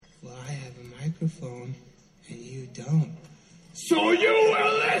Well, I have a microphone, and you don't. So you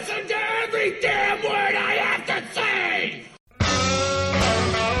will listen to every damn word I have to say!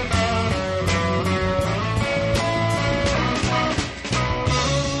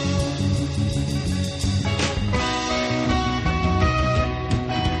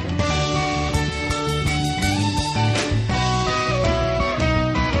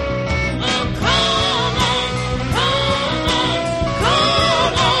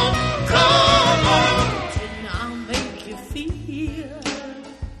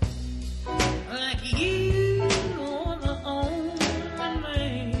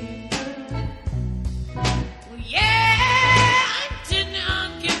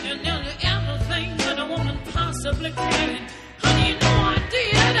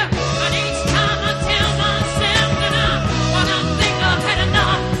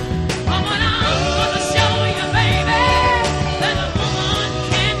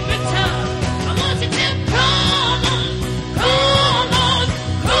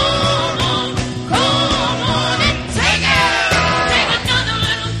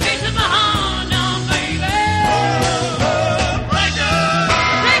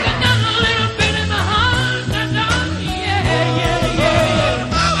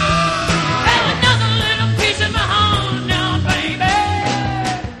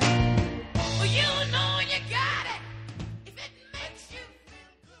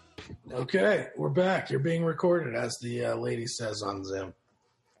 Okay, we're back. You're being recorded, as the lady says on Zoom.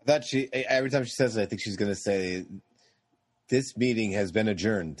 I thought every time she says it, I think she's going to say, this meeting has been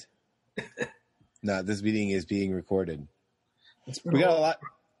adjourned. No, this meeting is being recorded. It's been a lot.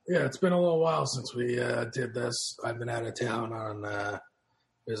 Yeah, it's been a little while since we did this. I've been out of town on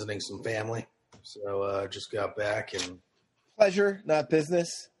visiting some family, so just got back and pleasure, not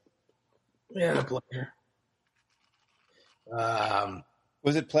business. Yeah, pleasure.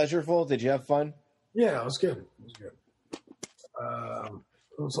 Was it pleasureful? Did you have fun? Yeah, it was good. It was good.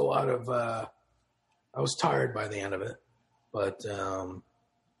 It was a lot of. I was tired by the end of it, but no,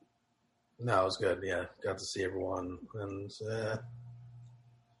 it was good. Yeah, got to see everyone, and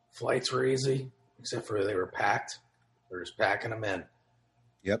flights were easy, except for they were packed. They're just packing them in.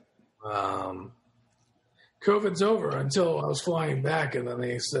 Yep. COVID's over until I was flying back, and then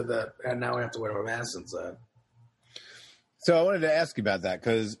they said that, and now we have to wear a mask inside. So I wanted to ask you about that,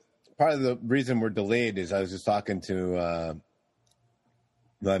 because part of the reason we're delayed is I was just talking to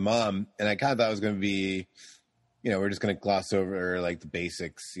my mom, and I kind of thought it was going to be, we're just going to gloss over like the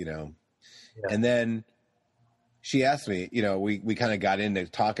basics, Yeah. And then she asked me, we kind of got into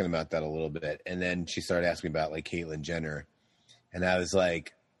talking about that a little bit, and then she started asking me about like Caitlyn Jenner, and I was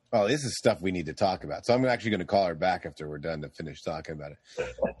like, oh, this is stuff we need to talk about. So I'm actually going to call her back after we're done to finish talking about it.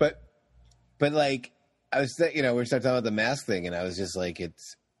 But like, I was, we started talking about the mask thing, and I was just like,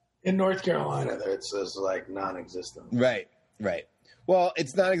 it's in North Carolina, it's like non-existent. Right. Well,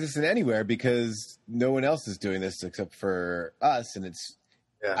 it's non-existent anywhere because no one else is doing this except for us, and it's.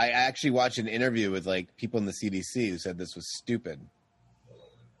 Yeah. I actually watched an interview with like people in the CDC who said this was stupid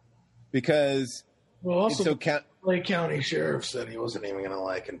because also Lake County Sheriff said he wasn't even going to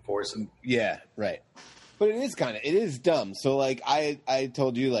like enforce it. Yeah, right. But it is dumb. So like I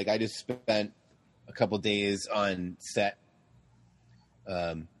told you, like I just spent a couple days on set,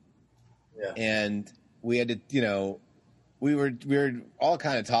 and we had to, we were all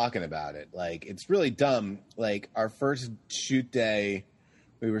kind of talking about it. Like it's really dumb. Like our first shoot day,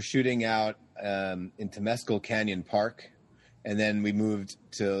 we were shooting out in Temescal Canyon Park, and then we moved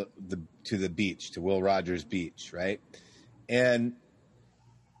to the beach, to Will Rogers Beach, right? And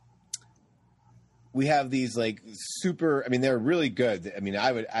we have these like super. I mean, they're really good. I mean,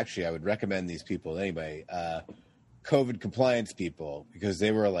 I would recommend these people to anybody, COVID compliance people, because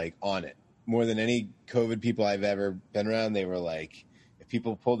they were like on it more than any COVID people I've ever been around. They were like, if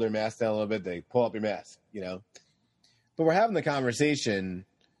people pulled their mask down a little bit, they pull up your mask, But we're having the conversation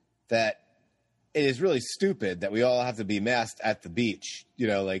that it is really stupid that we all have to be masked at the beach.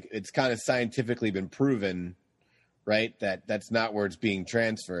 Like it's kind of scientifically been proven, right? That's not where it's being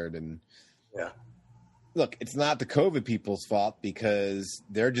transferred. And yeah, look, it's not the COVID people's fault because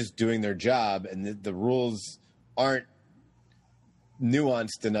they're just doing their job, and the rules aren't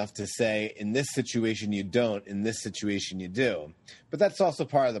nuanced enough to say in this situation you don't, in this situation you do. But that's also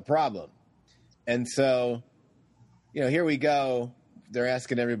part of the problem. And so, here we go. They're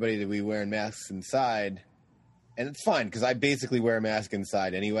asking everybody to be wearing masks inside, and it's fine because I basically wear a mask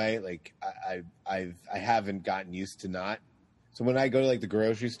inside anyway. Like I haven't gotten used to not. So when I go to like the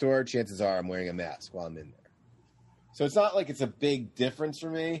grocery store, chances are I'm wearing a mask while I'm in there. So it's not like it's a big difference for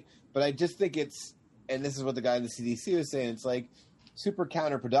me, but I just think it's, and this is what the guy in the CDC was saying, it's like super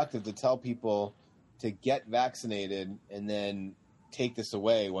counterproductive to tell people to get vaccinated and then take this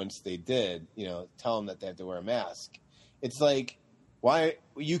away once they did, tell them that they have to wear a mask. It's like, why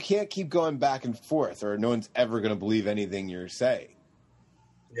you can't keep going back and forth, or no one's ever going to believe anything you're saying.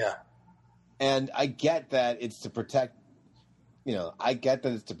 Yeah. And I get that it's to protect,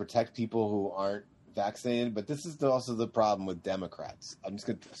 people who aren't vaccinated, but this is also the problem with Democrats.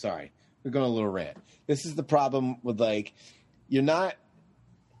 We're going a little rant. This is the problem with, like, you're not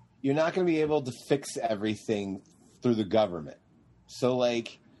going to be able to fix everything through the government. So,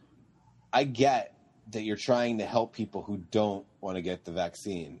 like, I get that you're trying to help people who don't want to get the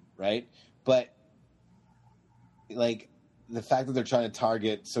vaccine, right? But, like, the fact that they're trying to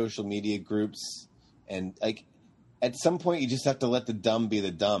target social media groups and, like, at some point you just have to let the dumb be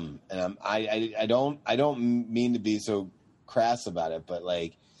the dumb. And I don't mean to be so crass about it, but,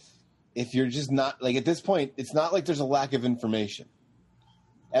 like, if you're just not, like, at this point, it's not like there's a lack of information.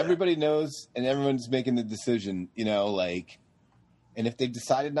 Everybody knows, and everyone's making the decision, like, and if they've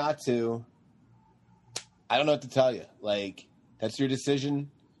decided not to, I don't know what to tell you. Like, that's your decision.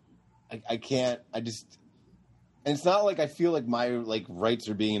 I can't, and it's not like I feel like my, like, rights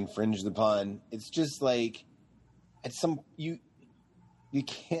are being infringed upon. It's just like, you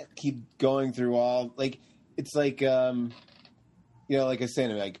can't keep going through all, like, it's like, like I was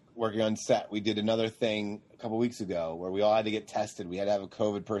saying, like, working on set, we did another thing a couple weeks ago where we all had to get tested. We had to have a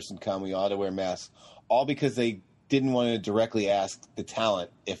COVID person come. We all had to wear masks, all because they didn't want to directly ask the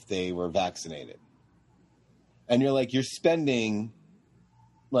talent if they were vaccinated. And you're like, you're spending,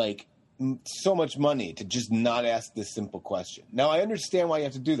 like, so much money to just not ask this simple question. Now, I understand why you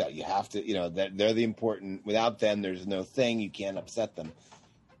have to do that. You have to, that they're the important. Without them, there's no thing. You can't upset them.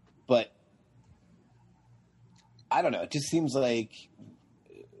 But I don't know. It just seems like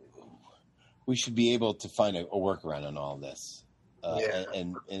we should be able to find a workaround on all this.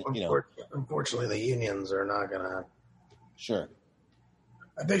 And unfortunately, the unions are not going to. Sure.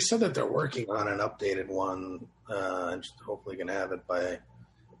 They said that they're working on an updated one, and hopefully going to have it by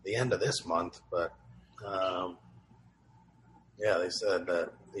the end of this month. But they said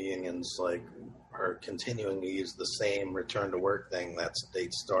that the unions, like, are continuing to use the same return to work thing that they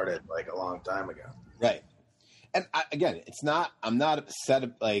started, like, a long time ago. Right. And I'm not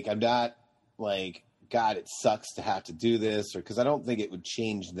upset. Like, I'm not like, God, it sucks to have to do this, or because I don't think it would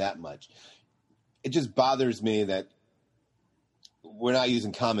change that much. It just bothers me that we're not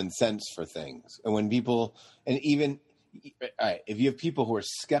using common sense for things. And when people, and even, all right, if you have people who are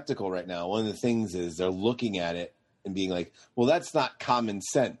skeptical right now, one of the things is they're looking at it and being like, well, that's not common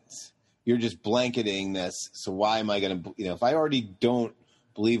sense. You're just blanketing this. So why am I going to, if I already don't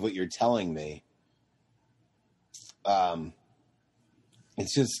believe what you're telling me,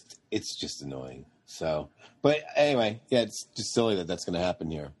 it's just annoying. So, but anyway, yeah, it's just silly that that's going to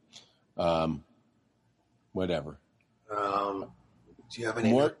happen here. Whatever. Do you have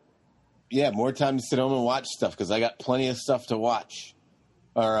any more? Yeah, more time to sit home and watch stuff because I got plenty of stuff to watch,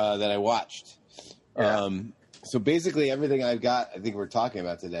 or that I watched. Yeah. So basically, everything I've got, I think we're talking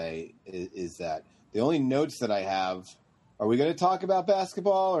about today, is that the only notes that I have. Are we going to talk about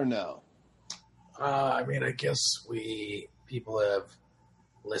basketball or no? I mean, I guess people have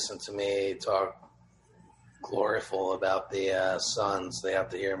listened to me talk gloriful about the Suns. They have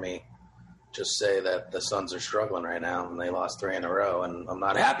to hear me just say that the Suns are struggling right now, and they lost 3 in a row, and I'm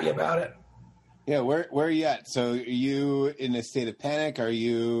not happy about it. Yeah, where are you at? So are you in a state of panic? Are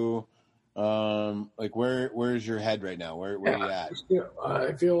you like where's your head right now? Where are you at?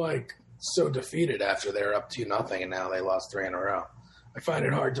 I feel like so defeated after they're up 2-0, and now they lost 3 in a row. I find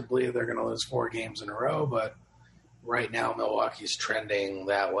it hard to believe they're going to lose 4 games in a row, but right now Milwaukee's trending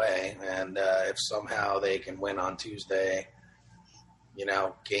that way, and if somehow they can win on Tuesday,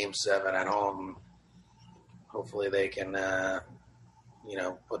 Game 7 at home, hopefully they can,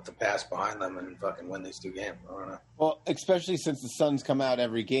 put the past behind them and fucking win these 2 games. I don't know. Well, especially since the Suns come out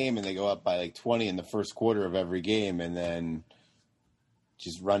every game and they go up by like 20 in the first quarter of every game and then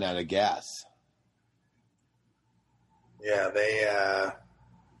just run out of gas. Yeah,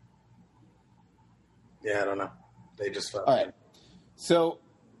 I don't know. They just all right. So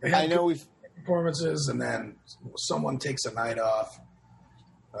I know we've performances, and then someone takes a night off,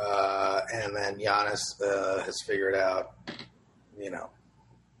 and then Giannis has figured out,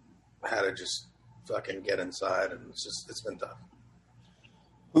 how to just fucking get inside, and it's been tough.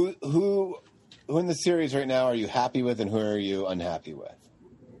 Who in the series right now are you happy with, and who are you unhappy with?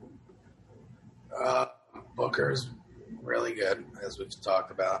 Booker's really good, as we've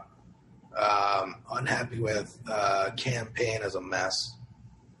talked about. Unhappy with campaign as a mess.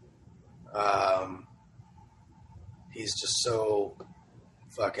 He's just so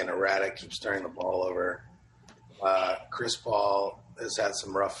fucking erratic, keeps turning the ball over. Chris Paul has had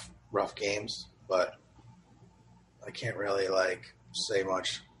some rough games, but I can't really say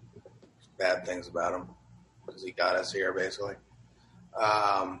much bad things about him because he got us here basically.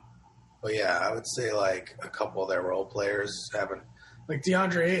 But yeah, I would say a couple of their role players haven't.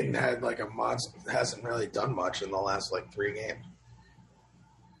 DeAndre Ayton had a monster, hasn't really done much in the last 3 games.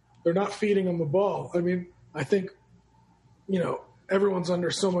 They're not feeding him the ball. I mean, I think everyone's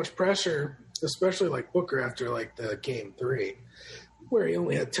under so much pressure, especially Booker after the game 3, where he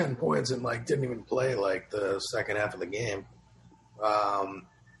only had 10 points and didn't even play the second half of the game.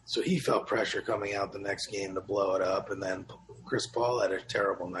 So he felt pressure coming out the next game to blow it up, and then Chris Paul had a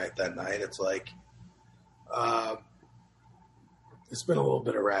terrible night that night. It's it's been a little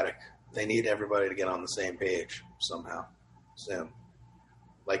bit erratic. They need everybody to get on the same page somehow soon.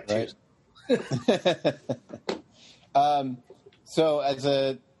 Right. Tuesday. So as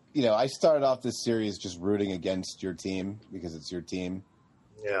I started off this series just rooting against your team because it's your team.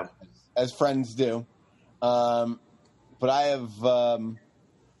 Yeah. As friends do. But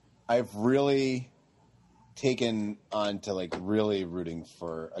I've really taken on to really rooting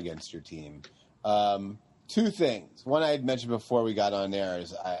against your team. 2 things. One I had mentioned before we got on air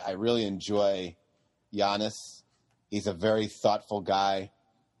is I really enjoy Giannis. He's a very thoughtful guy.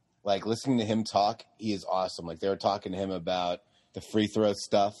 Listening to him talk, he is awesome. They were talking to him about the free throw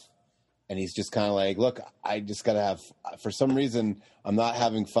stuff, and he's just kind of look, I just got to have, for some reason, I'm not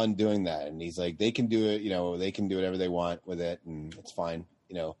having fun doing that. And he's they can do it, they can do whatever they want with it, and it's fine.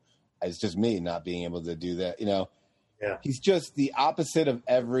 It's just me not being able to do that, Yeah. He's just the opposite of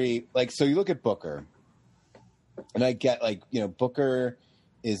every, so you look at Booker, and I get, Booker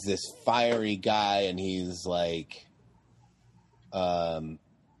is this fiery guy, and he's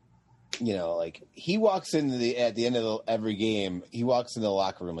he walks into at the end of every game, he walks into the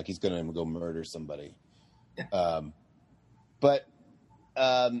locker room like he's going to go murder somebody. But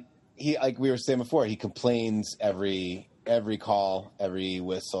he, we were saying before, he complains every call, every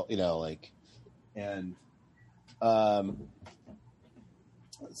whistle, and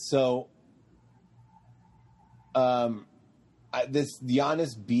this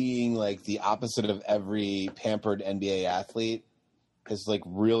Giannis being the opposite of every pampered NBA athlete has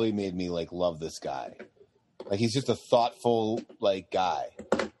really made me love this guy. He's just a thoughtful guy,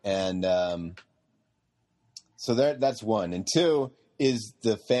 and so that's one. And 2 is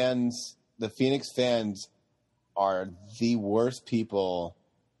the fans. The Phoenix fans are the worst people.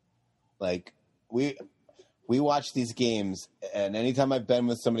 We watch these games, and anytime I've been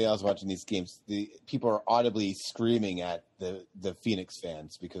with somebody else watching these games, the people are audibly screaming at the Phoenix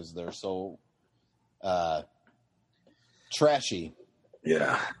fans because they're so trashy.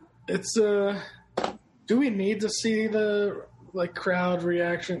 Yeah. It's do we need to see the crowd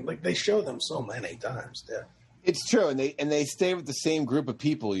reaction? They show them so many times. Yeah. It's true, and they stay with the same group of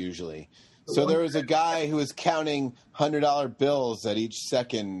people usually. So there was a guy who was counting $100 bills at each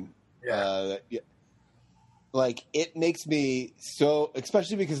second. Yeah. It makes me so,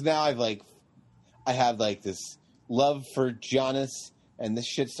 especially because now I have this love for Giannis, and this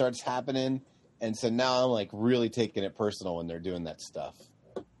shit starts happening, and so now I'm really taking it personal when they're doing that stuff.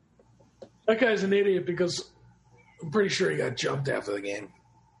 That guy's an idiot because I'm pretty sure he got jumped after the game.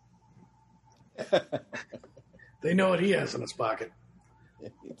 They know what he has in his pocket.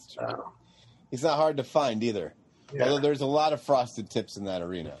 It's true. He's not hard to find either. Yeah. Although there's a lot of frosted tips in that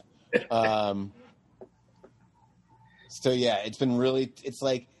arena. So yeah, it's been really. It's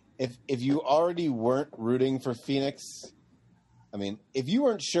if you already weren't rooting for Phoenix, I mean, if you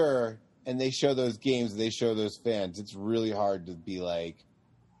weren't sure and they show those games, they show those fans, it's really hard to be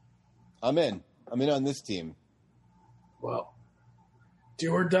I'm in on this team. Well,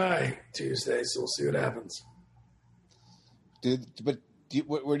 do or die Tuesday, so we'll see what happens. Dude, but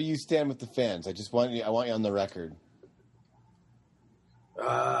where do you stand with the fans? I want you on the record.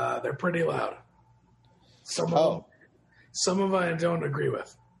 They're pretty loud. Some of them I don't agree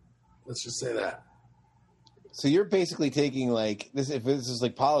with. Let's just say that. So you're basically taking this. If this is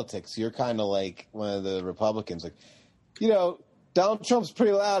politics, you're kind of like one of the Republicans. Donald Trump's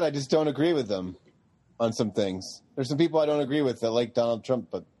pretty loud. I just don't agree with him on some things. There's some people I don't agree with that like Donald Trump,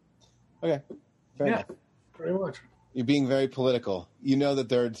 but okay, fair enough. Pretty much. You're being very political. You know that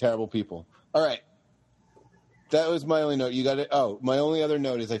they're terrible people. All right. That was my only note. You got it. Oh, my only other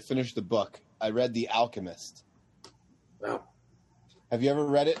note is I finished the book. I read The Alchemist. No. Have you ever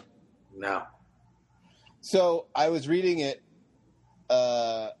read it? No. So I was reading it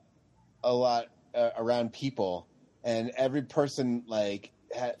a lot around people, and every person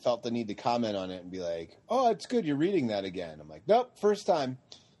felt the need to comment on it and be like, "Oh, it's good. You're reading that again." I'm like, "Nope, first time."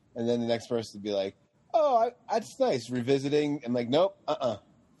 And then the next person would be like, "Oh, that's nice. Revisiting." I'm like, "Nope,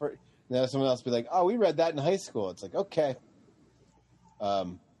 Then someone else would be like, "Oh, we read that in high school." It's like, okay.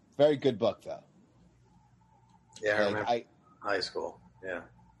 Very good book, though. Yeah, I remember high school. Yeah.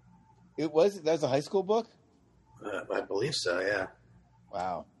 That was a high school book? I believe so, yeah.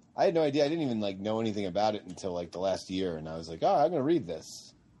 Wow. I had no idea. I didn't even know anything about it until the last year, and I was like, "Oh, I'm going to read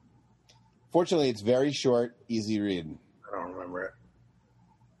this." Fortunately, it's very short, easy read. I don't remember it.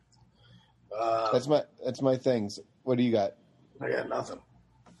 That's my things. What do you got? I got nothing.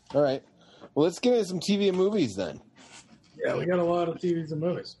 All right. Well, let's get into some TV and movies then. Yeah, we got a lot of TVs and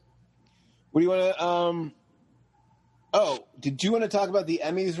movies. What do you want to? Did you want to talk about the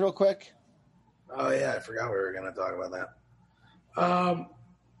Emmys real quick? Oh yeah, I forgot we were going to talk about that.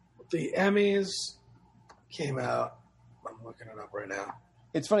 The Emmys came out. I'm looking it up right now.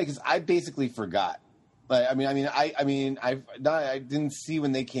 It's funny because I basically forgot. I didn't see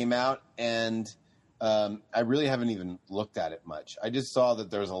when they came out, and I really haven't even looked at it much. I just saw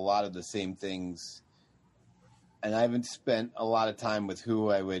that there's a lot of the same things, and I haven't spent a lot of time with who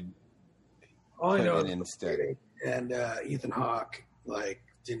I would all put I know in is instead. And Ethan Hawke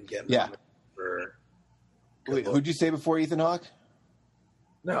didn't get nominated for. Wait, who'd you say before Ethan Hawke?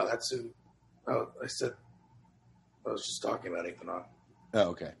 No, that's who. Oh, I said. I was just talking about Ethan Hawke. Oh,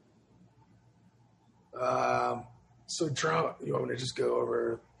 okay. So drama. You want me to just go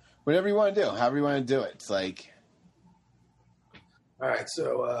over? Whatever you want to do, however you want to do it. It's like. All right,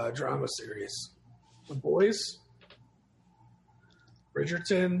 so drama series, The Boys,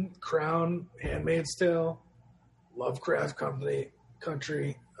 Bridgerton, Crown, Handmaid's Tale, Lovecraft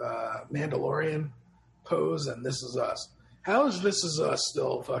Country, Mandalorian, Pose, and This Is Us. How is This Is Us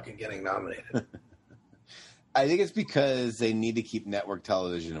still fucking getting nominated? I think it's because they need to keep network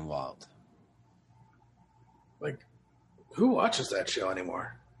television involved. Who watches that show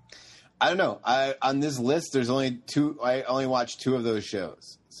anymore? I don't know. On this list, there's only two. I only watched two of those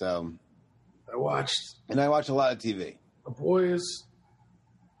shows. So I watch a lot of TV. The Boys,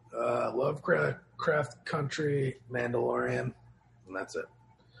 Lovecraft Country, Mandalorian, and that's it.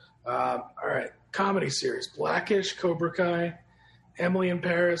 All right, comedy series: Blackish, Cobra Kai, Emily in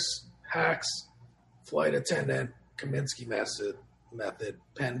Paris, Hacks, Flight Attendant, Kaminsky Method,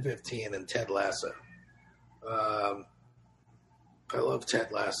 Pen 15, and Ted Lasso. I love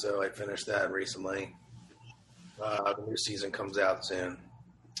Ted Lasso. I finished that recently. The new season comes out soon.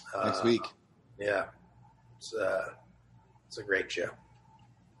 Next week. Yeah. It's a great show.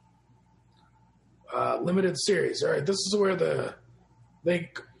 Limited series. All right, this is where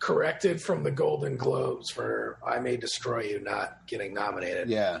they corrected from the Golden Globes for I May Destroy You not getting nominated.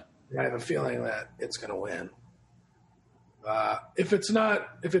 Yeah. I have a feeling that it's going to win. If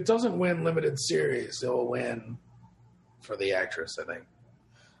it doesn't win limited series, it'll win for the actress, I think.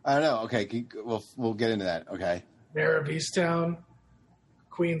 I don't know. Okay, we'll get into that. Okay. Mayor of Easttown,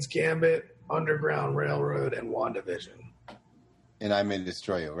 Queen's Gambit, Underground Railroad, and WandaVision. And I May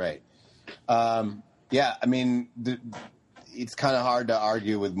Destroy You, right? Yeah, I mean, it's kind of hard to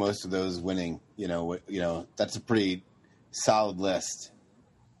argue with most of those winning. You know, that's a pretty solid list.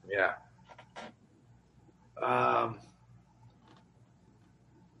 Yeah.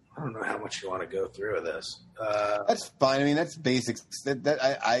 I don't know how much you want to go through with this. That's fine. I mean, that's basics. I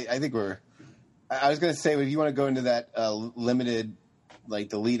think I was going to say, if you want to go into that limited,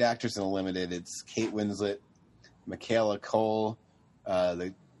 the lead actress in a limited, it's Kate Winslet, Michaela Cole,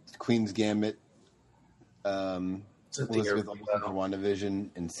 the Queen's Gambit, Elizabeth Olsen for WandaVision,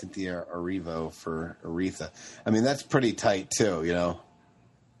 and Cynthia Erivo for Aretha. I mean, that's pretty tight too. You know,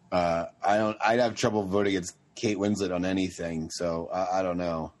 I'd have trouble voting against Kate Winslet on anything. So I don't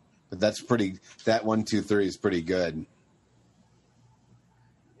know. But that's pretty. That 1, 2, 3 is pretty good.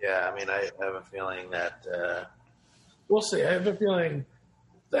 Yeah, I mean, I have a feeling that we'll see. I have a feeling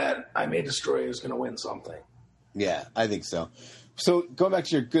that I May Destroy You is going to win something. Yeah, I think so. So going back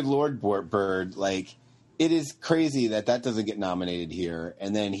to your good Lord Bird, it is crazy that doesn't get nominated here,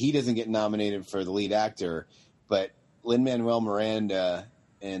 and then he doesn't get nominated for the lead actor, but Lin-Manuel Miranda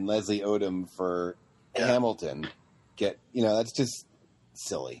and Leslie Odom for Hamilton get. That's just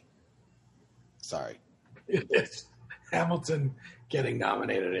silly. Sorry. Hamilton getting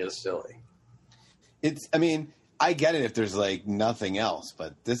nominated is silly. I mean, I get it if there's nothing else,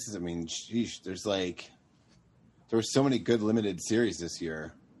 but this is, I mean, sheesh, there were so many good limited series this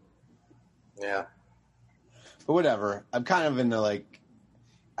year. Yeah. But whatever. I'm kind of into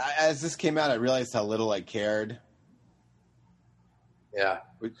as this came out, I realized how little I cared. Yeah.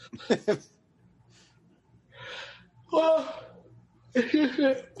 Well,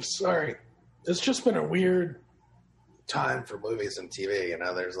 Sorry. It's just been a weird time for movies and TV. You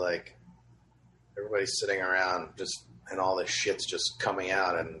know, there's like everybody's sitting around just and all this shit's just coming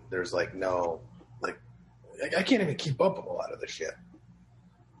out, and there's like no like I can't even keep up with a lot of this shit.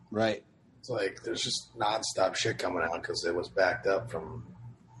 Right. It's like there's just nonstop shit coming out because it was backed up from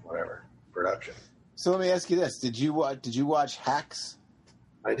whatever production. So let me ask you this: Did you watch Hacks?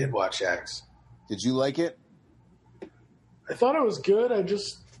 I did watch Hacks. Did you like it? I thought it was good. I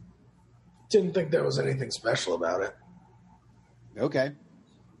just didn't think there was anything special about it. Okay.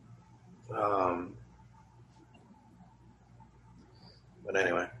 But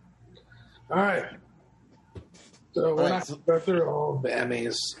anyway. All right. So we're not going to go through all of the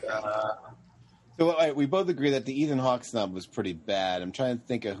Emmys. So we both agree that the Ethan Hawke snub was pretty bad. I'm trying to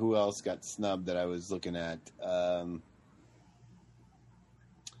think of who else got snubbed that I was looking at.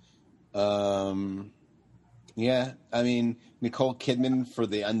 Yeah, I mean Nicole Kidman for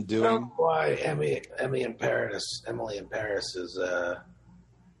The Undoing. I don't know why Emily in Paris is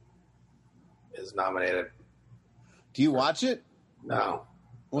nominated. Do you watch it? No.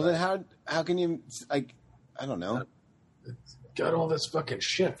 Well, then how can you like? I don't know. It's got all this fucking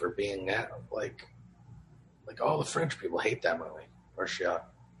shit for being that like all the French people hate that movie or shit.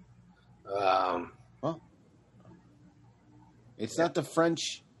 Well, it's not the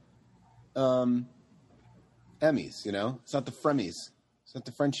French Emmys, you know. It's not the Fremies. It's not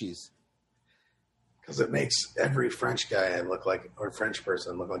the Frenchies. Because it makes every French guy look like, or French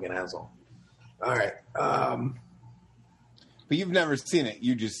person look like an asshole. All right. But you've never seen it.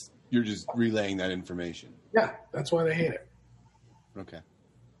 You're just relaying that information. Yeah, that's why they hate it. Okay.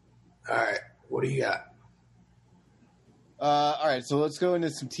 All right. What do you got? All right, so let's go into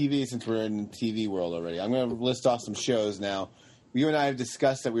some TV since we're in the TV world already. I'm going to list off some shows now. You and I have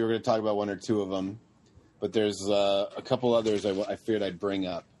discussed that we were going to talk about one or two of them, but there's a couple others I figured I'd bring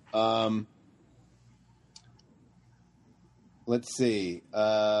up. Let's see.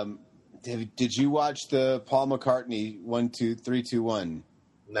 Did you watch the Paul McCartney 1, 2, 3, 2, 1?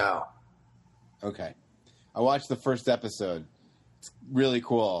 No. Okay. I watched the first episode. It's really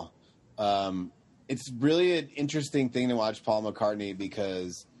cool. It's really an interesting thing to watch Paul McCartney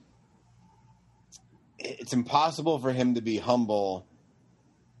because it's impossible for him to be humble,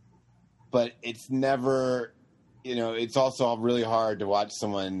 but it's never, it's also really hard to watch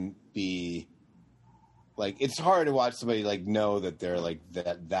someone be like, it's hard to watch somebody like know that they're like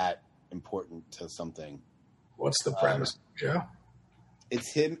that important to something. What's the premise, Joe?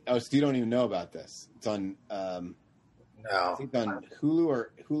 It's him. Oh, so you don't even know about this. It's on, No. I think on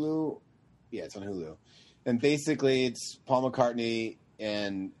Hulu. Yeah, it's on Hulu. And basically it's Paul McCartney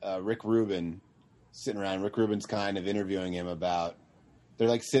and Rick Rubin sitting around. Rick Rubin's kind of interviewing him about, they're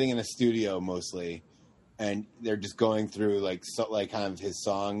like sitting in a studio mostly, and they're just going through like kind of his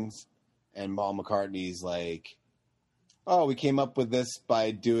songs. And Paul McCartney's like, oh, we came up with this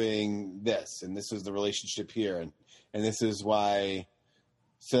by doing this, and this was the relationship here, and this is why.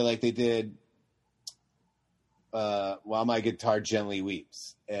 So like they did While My Guitar Gently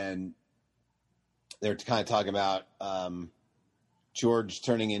Weeps, and they're kind of talking about George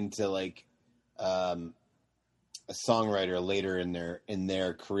turning into like a songwriter later in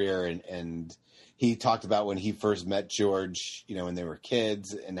their career, and he talked about when he first met George, when they were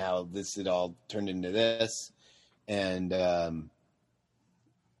kids, and how this had all turned into this, and they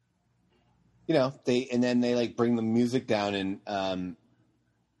like bring the music down, and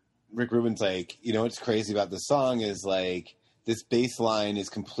Rick Rubin's like, what's crazy about this song is like this bass line is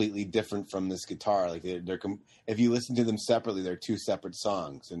completely different from this guitar. Like they're if you listen to them separately, they're two separate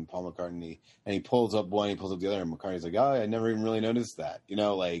songs. And Paul McCartney, and he pulls up one, he pulls up the other, and McCartney's like, oh, I never even really noticed that.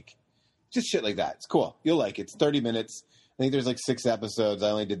 Like just shit like that. It's cool. You'll like it. It's 30 minutes. I think there's like 6 episodes. I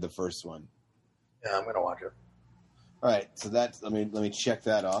only did the first one. Yeah, I'm gonna watch it. All right, so that's let me check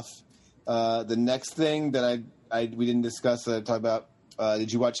that off. The next thing that we didn't discuss that I talked about.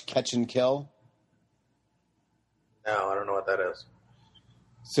 Did you watch Catch and Kill? No, I don't know what that is.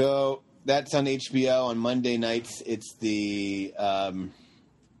 So that's on HBO on Monday nights. It's the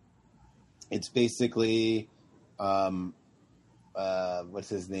it's basically what's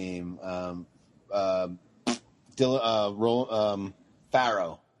his name?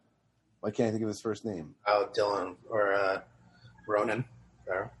 Farrow. Why can't I think of his first name? Oh, Dylan or Ronan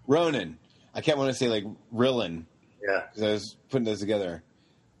Farrow. Ronan. I can't want to say like Rillin. Yeah. Because I was putting those together.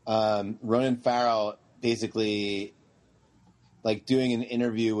 Ronan Farrow basically like doing an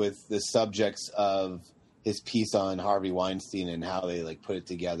interview with the subjects of his piece on Harvey Weinstein and how they like put it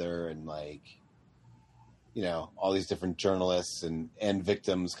together, and like, all these different journalists and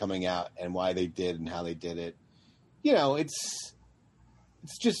victims coming out and why they did and how they did it.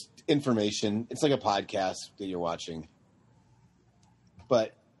 It's just information. It's like a podcast that you're watching.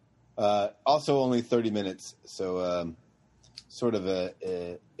 But also only 30 minutes, so sort of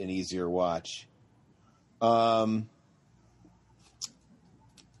an easier watch. All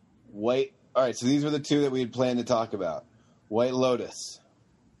right, so these were the two that we had planned to talk about. White Lotus.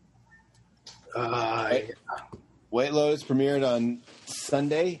 White Lotus premiered on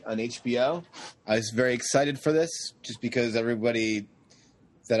Sunday on HBO. I was very excited for this just because everybody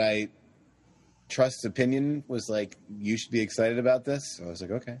that I trust's opinion was like, you should be excited about this. So I was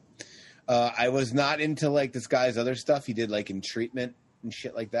like, okay. I was not into like this guy's other stuff he did like in Treatment and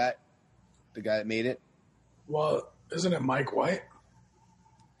shit like that. The guy that made it. Well, isn't it Mike White?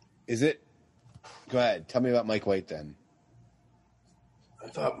 Is it? Go ahead. Tell me about Mike White then. I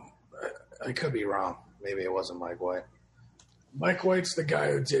thought I could be wrong. Maybe it wasn't Mike White. Mike White's the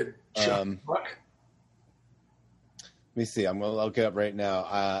guy who did Chuck Buck. Let me see. I'm going to look it up right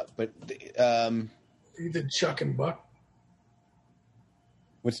now. He did Chuck and Buck.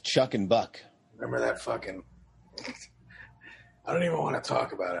 What's Chuck and Buck? Remember that fucking... I don't even want to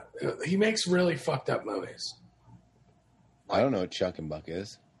talk about it. He makes really fucked up movies. I don't know what Chuck and Buck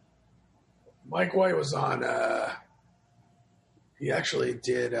is. Mike White was on... he actually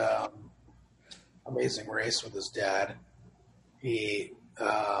did Amazing Race with his dad. He...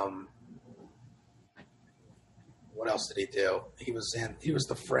 what else did he do? He was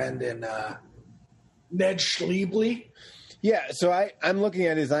the friend in Ned Schlebley. Yeah, so I'm looking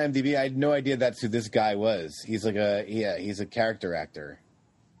at his IMDb. I had no idea that's who this guy was. He's like he's a character actor.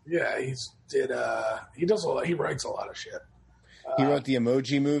 Yeah, he writes a lot of shit. He wrote the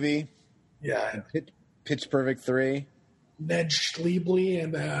Emoji Movie. Yeah. Pitch Perfect 3. Ned Schlebley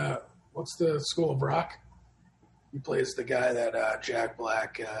and what's the School of Rock? He plays the guy that Jack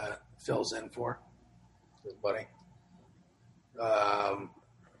Black fills in for. His buddy.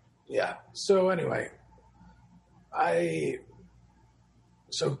 Yeah. So anyway,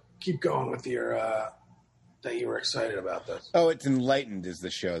 so keep going with your that you were excited about this. Oh, it's Enlightened is the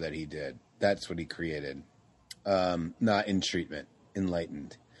show that he did. That's what he created. Not In Treatment.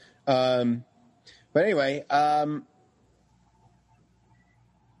 Enlightened. But anyway, so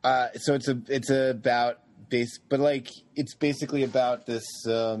it's about it's basically about this.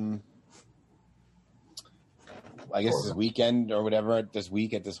 I guess this weekend or whatever, this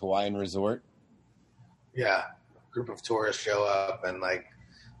week at this Hawaiian resort. Yeah. A group of tourists show up and like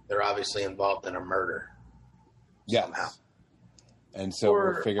they're obviously involved in a murder. Yeah. Somehow. And so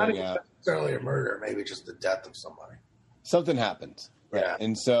we're figuring out not necessarily a murder, maybe just the death of somebody. Something happened. Right. Yeah.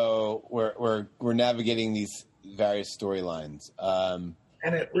 And so we're navigating these various storylines. And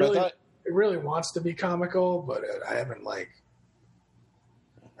it really wants to be comical, but I haven't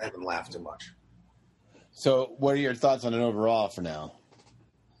laughed too much. So what are your thoughts on it overall for now?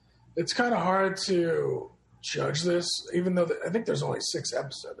 It's kind of hard to judge this, even though I think there's only 6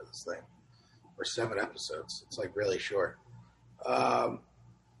 episodes of this thing, or 7 episodes. It's like really short.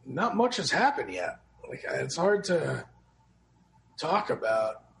 Not much has happened yet. Like it's hard to talk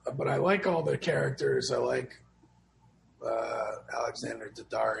about, but I like all the characters. I like Alexander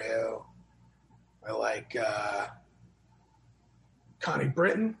Daddario. I like Connie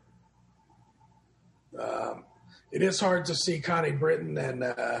Britton. It is hard to see Connie Britton and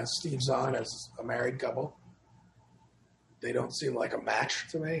Steve Zahn as a married couple. They don't seem like a match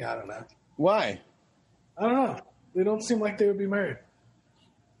to me. I don't know. Why? I don't know. They don't seem like they would be married.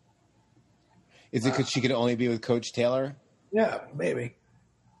 Is it because she could only be with Coach Taylor? Yeah, maybe.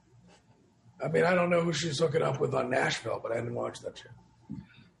 I mean, I don't know who she's hooking up with on Nashville, but I didn't watch that shit.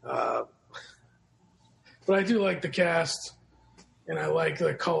 But I do like the cast, and I like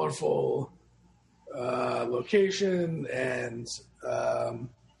the colorful location, and I'm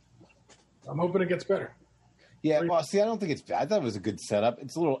hoping it gets better. Yeah, well, see, I don't think it's bad. I thought it was a good setup.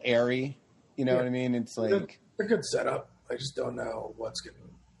 It's a little airy. You know what I mean? It's like... It's a good setup. I just don't know what's getting...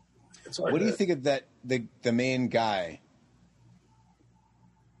 What do you think of that? The main guy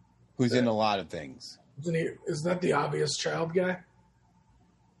who's in a lot of things? Is that the Obvious Child guy?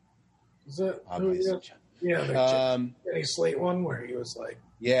 Is that Obvious Child? Yeah, the Jenny Slate one where he was like...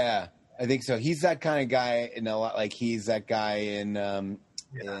 Yeah, I think so. He's that kind of guy in a lot. Like he's that guy in the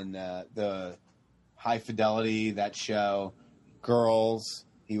High Fidelity, that show, Girls.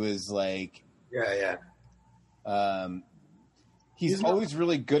 He was like... Yeah. He's always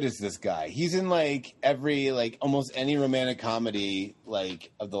really good as this guy. He's in like every almost any romantic comedy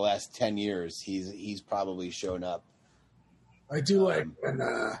of the last 10 years. He's probably shown up. I do like when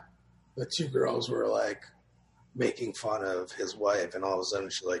the two girls were like making fun of his wife, and all of a sudden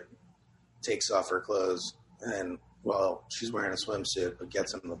she like takes off her clothes and Well, she's wearing a swimsuit, but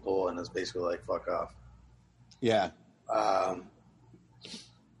gets him in the pool and is basically like, fuck off. Yeah.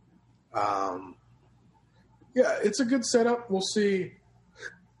 Yeah, it's a good setup. We'll see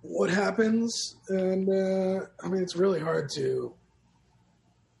what happens. And, I mean, it's really hard to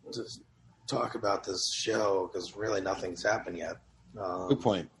talk about this show because really nothing's happened yet. Good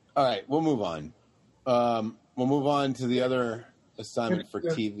point. All right, we'll move on. We'll move on to the other assignment for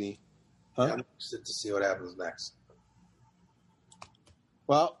TV. Huh? Yeah, I'm interested to see what happens next.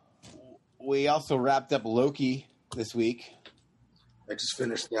 Well, we also wrapped up Loki this week. I just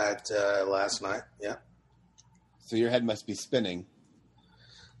finished that last night. Yeah. So your head must be spinning.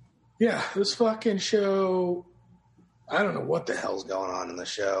 Yeah, this fucking show, I don't know what the hell's going on in the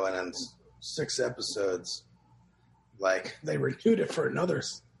show, and in 6 episodes, like, they renewed it for another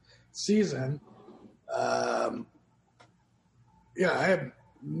season. Yeah, I have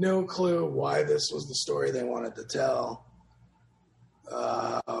no clue why this was the story they wanted to tell.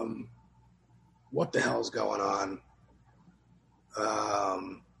 What the hell's going on?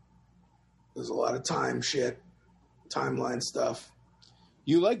 There's a lot of timeline stuff.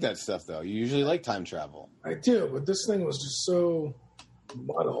 You like that stuff, though. You usually like time travel. I do, but this thing was just so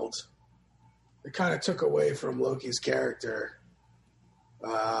muddled. It kind of took away from Loki's character.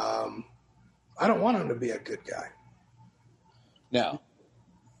 I don't want him to be a good guy. No.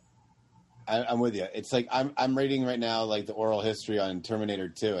 I'm with you. It's like I'm reading right now like the oral history on Terminator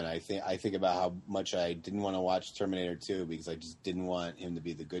 2, and I think about how much I didn't want to watch Terminator 2 because I just didn't want him to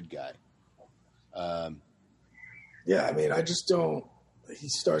be the good guy. Yeah, I mean, I just don't. He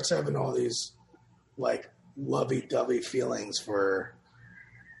starts having all these like lovey-dovey feelings for,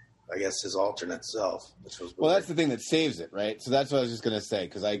 I guess, his alternate self, which was weird. Well, that's the thing that saves it, right? So that's what I was just going to say,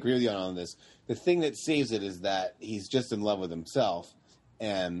 because I agree with you on all this. The thing that saves it is that he's just in love with himself,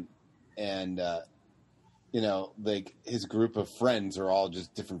 and you know, like his group of friends are all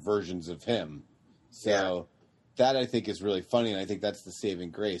just different versions of him. So that I think is really funny, and I think that's the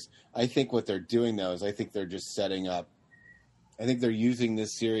saving grace. I think what they're doing, though, is I think they're just setting up. I think they're using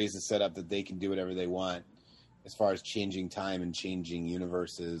this series to set up that they can do whatever they want as far as changing time and changing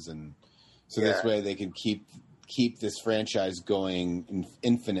universes, and so this way they can keep this franchise going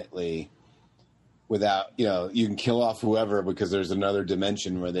infinitely without, you know, you can kill off whoever because there's another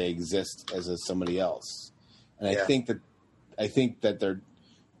dimension where they exist as somebody else. And I think that they're,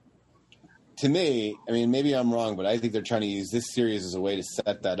 to me, I mean, maybe I'm wrong, but I think they're trying to use this series as a way to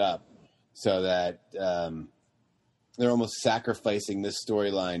set that up so that they're almost sacrificing this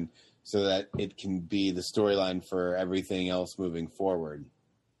storyline so that it can be the storyline for everything else moving forward.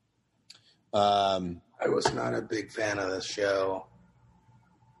 I was not a big fan of this show.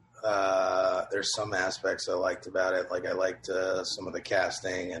 There's some aspects I liked about it. Like I liked some of the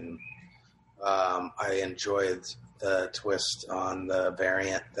casting, and I enjoyed the twist on the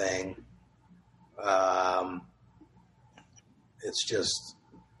variant thing.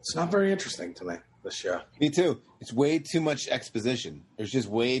 It's not very interesting to me, this show. Me too. It's way too much exposition. There's just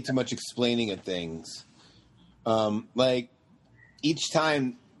way too much explaining of things. Like each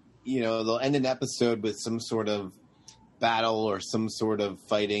time, you know, they'll end an episode with some sort of battle or some sort of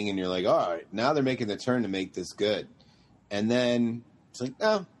fighting, and you're like, all right, now they're making the turn to make this good. And then it's like,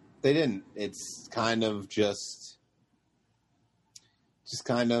 no, they didn't. It's kind of just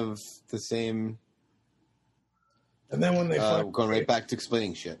kind of the same. And then when they going right back to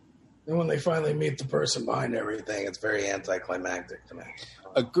explaining shit. Then when they finally meet the person behind everything, it's very anticlimactic to me.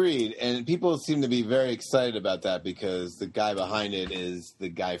 Agreed. And people seem to be very excited about that because the guy behind it is the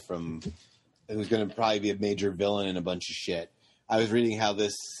guy who's going to probably be a major villain in a bunch of shit. I was reading how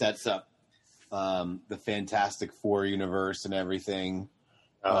this sets up the Fantastic Four universe and everything.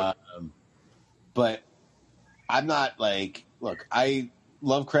 But I'm not like, look,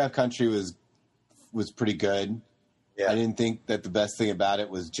 Lovecraft Country was pretty good. Yeah. I didn't think that the best thing about it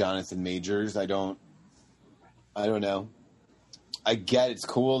was Jonathan Majors. I don't know. I get it's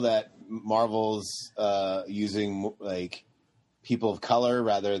cool that Marvel's using like people of color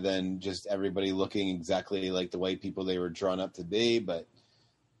rather than just everybody looking exactly like the white people they were drawn up to be, but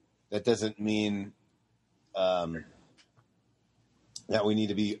that doesn't mean that we need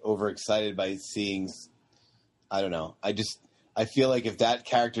to be overexcited by seeing. I don't know. I feel like if that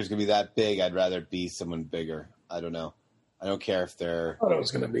character is going to be that big, I'd rather it be someone bigger. I don't know. I don't care if they're. I thought it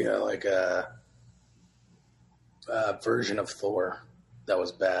was going to be a version of Thor that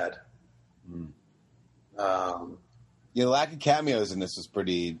was bad. The lack of cameos in this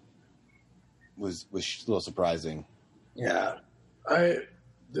was a little surprising. Yeah,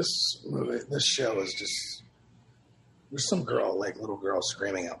 this show is just. There's some little girl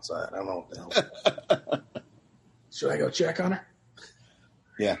screaming outside. I don't know what the hell. Should I go check on her?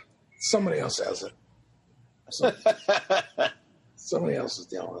 Yeah. Somebody else has it. Somebody else is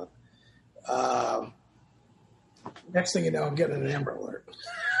dealing with it. Next thing you know, I'm getting an Amber Alert.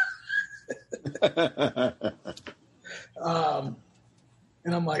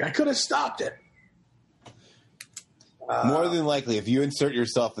 And I'm like, I could have stopped it. More than likely, if you insert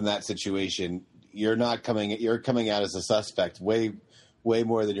yourself in that situation, you're coming out as a suspect way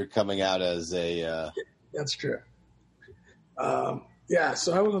more than you're coming out as a. That's true. Yeah,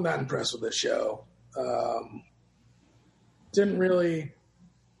 so I wasn't that impressed with this show. Didn't really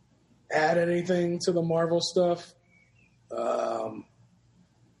add anything to the Marvel stuff.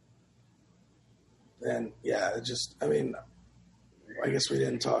 And yeah, it just, I mean, I guess we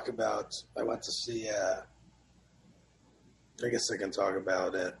didn't talk about, I went to see, I guess I can talk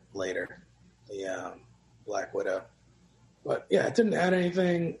about it later, the Black Widow. But yeah, it didn't add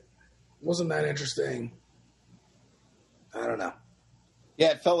anything, wasn't that interesting. I don't know.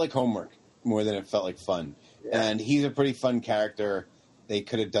 Yeah, it felt like homework more than it felt like fun. Yeah. And he's a pretty fun character. They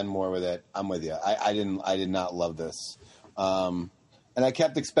could have done more with it. I'm with you. I did not love this. And I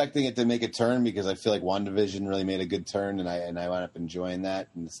kept expecting it to make a turn because I feel like WandaVision really made a good turn, and I wound up enjoying that,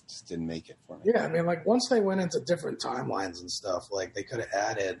 and this just didn't make it for me. Yeah, I mean, like, once they went into different timelines and stuff, like, they could have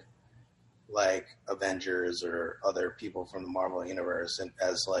added, like, Avengers or other people from the Marvel Universe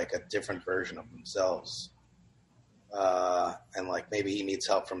as, like, a different version of themselves. And, like, maybe he needs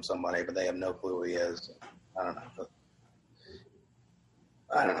help from somebody, but they have no clue who he is. I don't know. But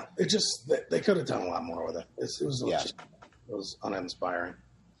I don't know. It just, they could have done a lot more with it. It was uninspiring.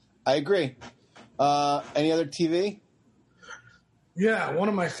 I agree. Any other TV? Yeah, one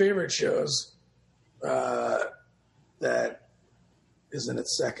of my favorite shows that is in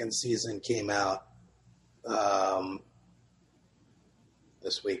its second season came out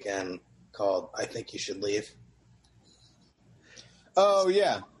this weekend called I Think You Should Leave. Oh,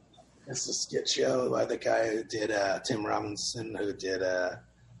 yeah. It's a skit show by the guy who did Tim Robinson, who did The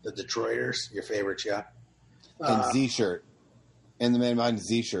Detroiters, your favorite show. And Z-Shirt. And the man behind the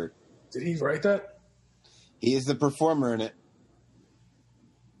Z-Shirt. Did he write that? He is the performer in it.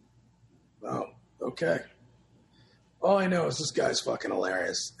 Oh, okay. All I know is this guy's fucking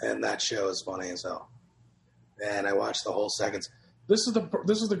hilarious, and that show is funny as hell. And I watched the whole seconds. This is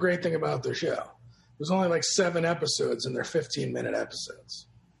the great thing about their show. There's only like 7 episodes, and they're 15-minute episodes.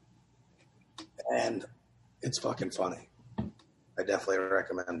 And it's fucking funny. I definitely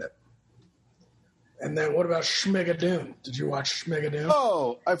recommend it. And then what about Shmigadoon? Did you watch Shmigadoon?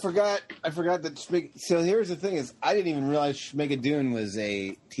 Oh, I forgot that So here's the thing is I didn't even realize Shmigadoon was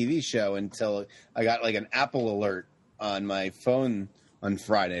a TV show until I got like an Apple alert on my phone on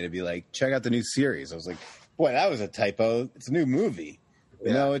Friday to be like, check out the new series. I was like, boy, that was a typo. It's a new movie.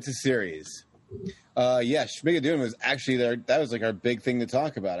 Yeah. No, it's a series. Yeah, Shmigadoon was actually there. That was like our big thing to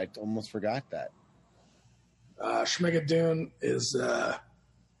talk about. I almost forgot that. Shmigadoon is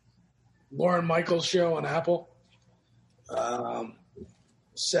Lauren Michaels' show on Apple.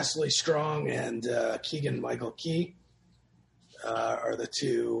 Cecily Strong and Keegan-Michael Key are the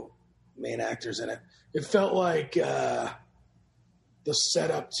 2 main actors in it. It felt like the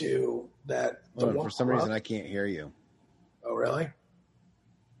setup to that. For some reason, I can't hear you. Oh, really?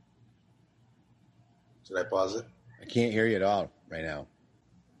 Should I pause it? I can't hear you at all right now.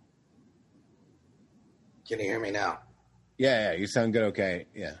 Can you hear me now? Yeah, you sound good. Okay,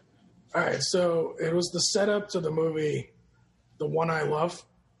 yeah. All right, so it was the setup to the movie The One I Love.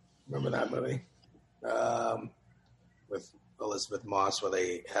 Remember that movie? With Elizabeth Moss, where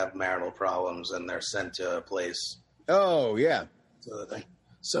they have marital problems and they're sent to a place. Oh, yeah.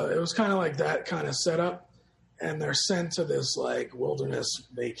 So it was kind of like that kind of setup. And they're sent to this, like, wilderness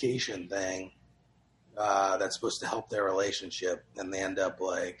vacation thing that's supposed to help their relationship. And they end up,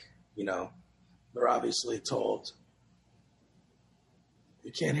 like, you know, they're obviously told,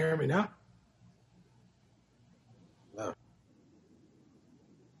 you can't hear me now? No.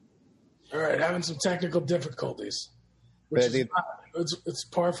 All right, having some technical difficulties, which is it's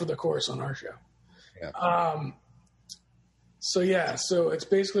par for the course on our show. Yeah. So it's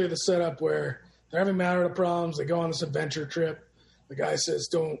basically the setup where they're having marital problems. They go on this adventure trip. The guy says,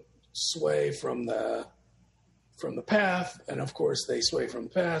 "Don't sway from the path," and of course they sway from the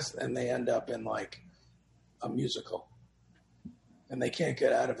path, and they end up in like a musical. And they can't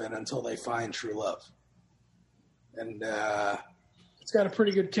get out of it until they find true love. And it's got a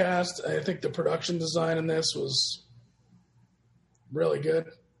pretty good cast. I think the production design in this was really good.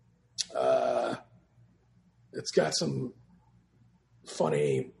 It's got some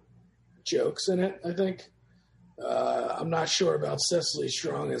funny jokes in it, I think. I'm not sure about Cecily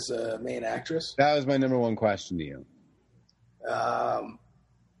Strong as a main actress. That was my number one question to you.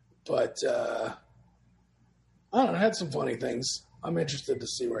 But I don't know. It had some funny things. I'm interested to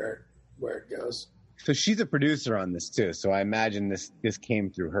see where it goes. So she's a producer on this too. So I imagine this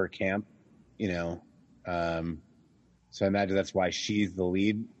came through her camp, you know. So I imagine that's why she's the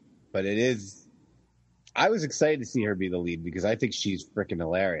lead. But it is. I was excited to see her be the lead because I think she's freaking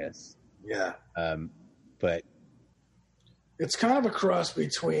hilarious. Yeah. But it's kind of a cross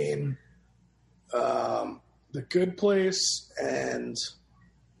between The Good Place and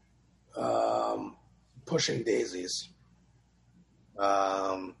Pushing Daisies.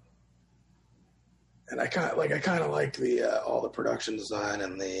 And I kind of like the all the production design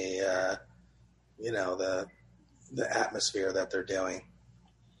and the the atmosphere that they're doing.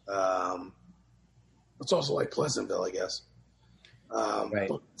 It's also like Pleasantville, I guess. right.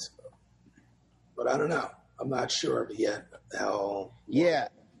 But I don't know. I'm not sure yet how. Yeah.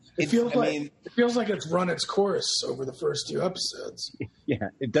 It feels like it's run its course over the first 2 episodes. Yeah,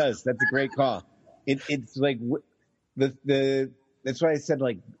 it does. That's a great call. It's like the that's why I said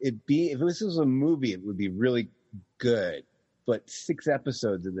like if this was a movie, it would be really good. But 6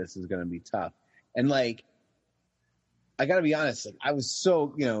 episodes of this is going to be tough. And like, I got to be honest. Like, I was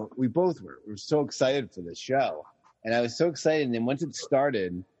so we both were so excited for this show, and I was so excited. And then once it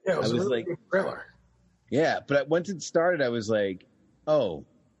started, Yeah, it was I was a really like, good thriller. yeah. But once it started, I was like, oh,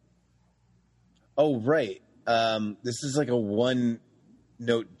 right. This is like a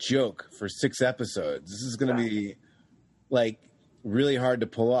one-note joke for 6 episodes. This is going to be like really hard to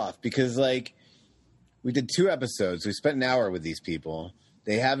pull off because like we did 2 episodes. We spent an hour with these people.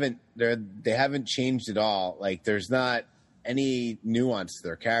 They haven't changed at all. Like there's not any nuance to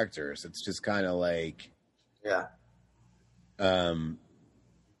their characters. It's just kind of like, I don't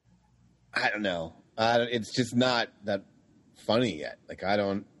know. It's just not that funny yet. Like I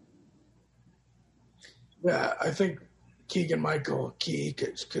don't. Yeah, I think Keegan-Michael Key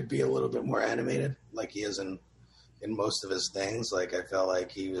could be a little bit more animated, like he is in most of his things. Like I felt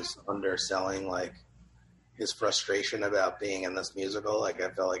like he was underselling like his frustration about being in this musical. Like I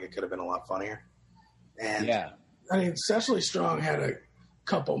felt like it could have been a lot funnier. And Yeah. I mean, Cecily Strong had a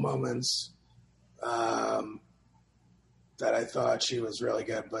couple moments that I thought she was really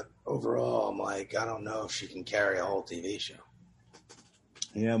good, but overall, I'm like, I don't know if she can carry a whole TV show.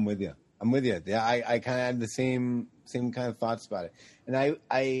 Yeah, I'm with you. Yeah, I kind of had the same kind of thoughts about it, and I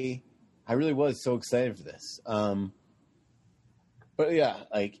really was so excited for this. But yeah,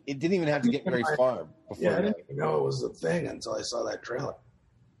 like it didn't even have to get very far before. Yeah, I didn't even know it was a thing until I saw that trailer.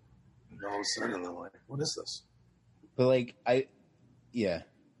 And all of a sudden, I'm like, what is this? But like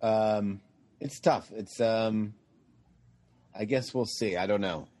it's tough. It's I guess we'll see. I don't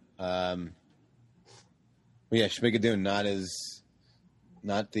know. But yeah, Shmigadoon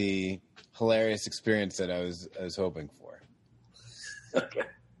not the hilarious experience that I was hoping for. Okay.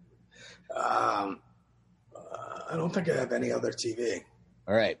 I don't think I have any other TV.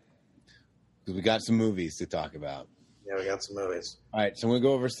 All right, because we got some movies to talk about. Yeah, we got some movies. All right, so I'm going to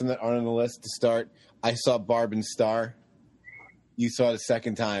go over some that aren't on the list to start. I saw Barb and Star. You saw it a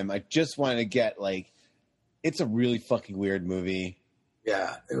second time. I just wanted to get, like, it's a really fucking weird movie.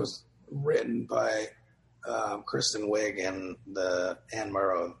 Yeah, it was written by Kristen Wiig and Anne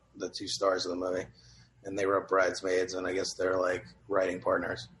Murrow, the 2 stars of the movie. And they wrote Bridesmaids, and I guess they're, like, writing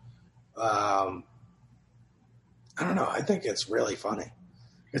partners. I don't know. I think it's really funny.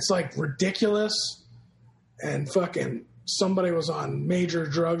 It's, like, ridiculous, and fucking somebody was on major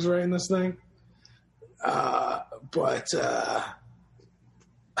drugs writing this thing. But I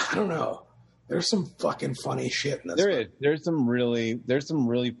don't know. There's some fucking funny shit in this. There is. There's some really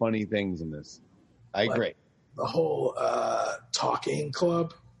funny things in this. I agree. The whole talking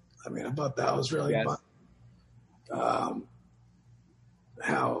club. I mean, I thought that was really fun.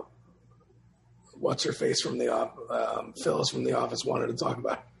 How what's her face from Phyllis from The Office wanted to talk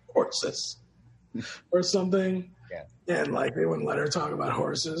about horses or something. Yeah. And like they wouldn't let her talk about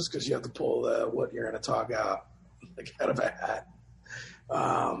horses because you have to pull what you're going to talk out like out of a hat.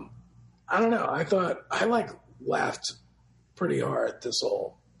 I don't know. I thought I laughed pretty hard this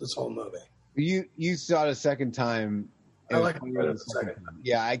whole movie. You saw it a second time. I like it the second time.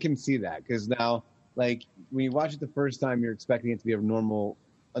 Yeah, I can see that because now, like when you watch it the first time, you're expecting it to be a normal,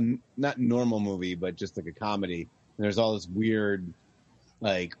 not normal movie, but just like a comedy. And there's all this weird,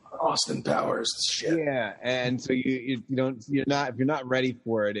 like Austin Powers shit. Yeah, and so you're not if you're not ready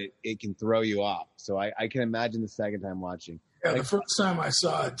for it, it can throw you off. So I can imagine the second time watching. Yeah, the first time I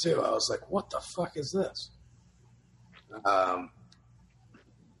saw it too, I was like, "What the fuck is this?"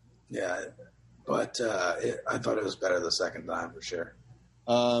 Yeah, But I thought it was better the second time for sure.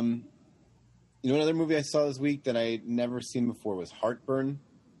 You know, another movie I saw this week that I'd never seen before was Heartburn.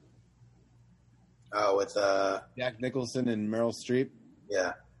 Oh, with Jack Nicholson and Meryl Streep.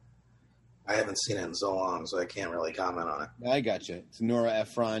 Yeah. I haven't seen it in so long, so I can't really comment on it. I gotcha. It's Nora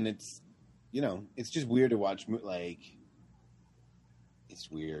Ephron. It's, you know, it's just weird to watch. Like, it's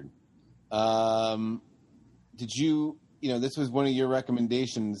weird. Did you, you know, this was one of your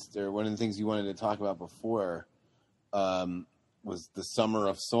recommendations, or one of the things you wanted to talk about before, was The Summer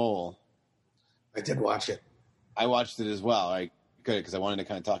of Soul. I did watch it. I watched it as well. I could, because I wanted to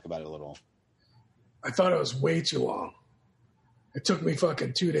kind of talk about it a little. I thought it was way too long. It took me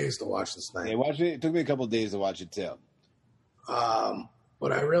fucking 2 days to watch this thing. Yeah, watch it. It took me a couple of days to watch it too.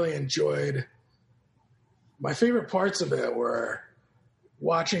 But I really enjoyed. My favorite parts of it were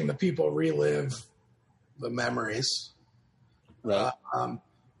watching the people relive the memories. Right.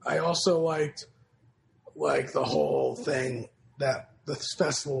 I also liked the whole thing that the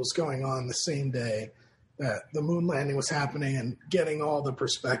festival was going on the same day that the moon landing was happening, and getting all the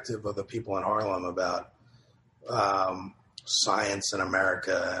perspective of the people in Harlem about science in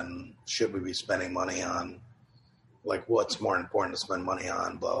America, and should we be spending money on, like, what's more important to spend money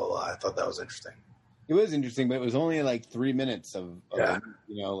on, blah, blah, blah. I thought that was interesting. It was interesting, but it was only like 3 minutes of Yeah.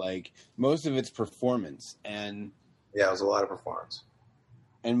 you know, like most of it's performance, and Yeah, it was a lot of performance.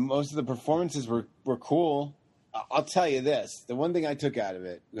 most of the performances were cool. I'll tell you this: the one thing I took out of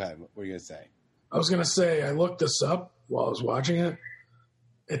it. Go ahead, what were you gonna say? I was going to say, I looked this up while I was watching it.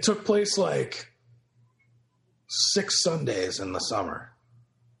 It took place like 6 Sundays in the summer.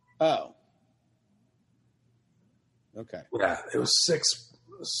 Oh, okay. Yeah, it was six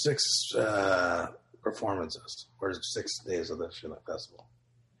performances, or 6 days of the Chinook Festival.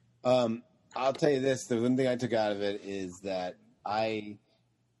 I'll tell you this: the one thing I took out of it is that I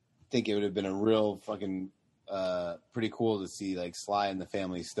think it would have been a real fucking pretty cool to see like Sly and the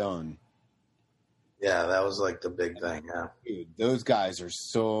Family Stone. Yeah, that was like the big thing. Yeah, Dude, those guys are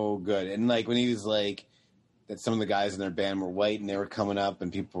so good. And like when he was like that, some of the guys in their band were white and they were coming up,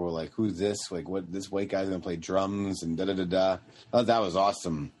 and people were like, "Who's this? Like, what? This white guy's gonna play drums?" And da da da da. I thought that was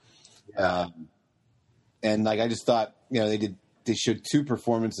awesome. Yeah. And like I just thought, you know, they showed 2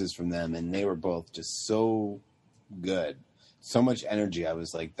 performances from them, and they were both just so good, so much energy. I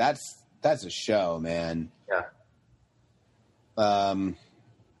was like, that's a show, man. yeah.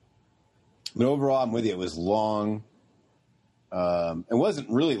 But overall, I'm with you. It was long. It wasn't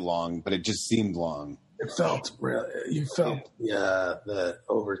really long, but it just seemed long. It felt real. You felt the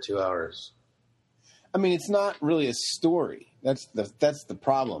over 2 hours. I mean, it's not really a story. That's the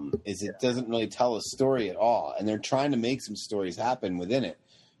problem. Is it doesn't really tell a story at all, and they're trying to make some stories happen within it.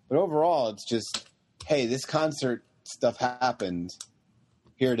 But overall, it's just, hey, this concert stuff happened.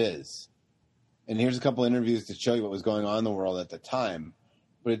 Here it is, and here's a couple interviews to show you what was going on in the world at the time.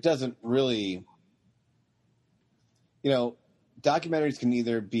 But it doesn't really, you know, documentaries can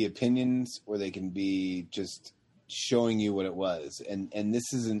either be opinions or they can be just showing you what it was. And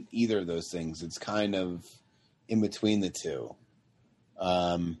this isn't either of those things. It's kind of in between the two.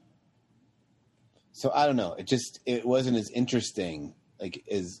 So I don't know. It wasn't as interesting, like,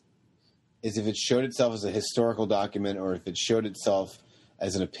 as if it showed itself as a historical document, or if it showed itself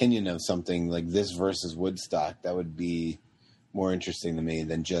as an opinion of something like this versus Woodstock. That would be more interesting to me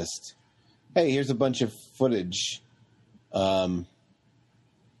than just, hey, here's a bunch of footage, and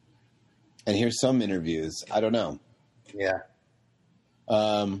here's some interviews. I don't know. Yeah.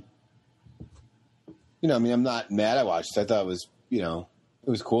 You know, I mean, I'm not mad I watched it. I thought it was, you know, it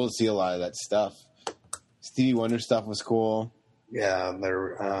was cool to see a lot of that stuff. Stevie Wonder stuff was cool. Yeah,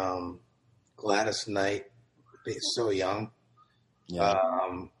 they're Gladys Knight, being so young. Yeah.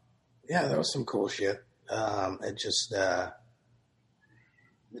 Yeah, that was some cool shit. I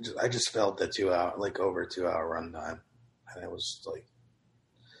just felt the 2 hour, like over 2 hour runtime, and it was like,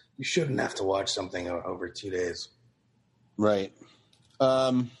 you shouldn't have to watch something over 2 days. Right.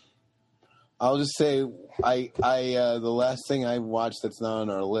 I'll just say, the last thing I watched that's not on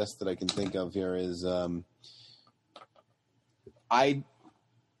our list that I can think of here is,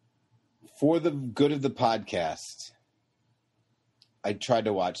 for the good of the podcast, I tried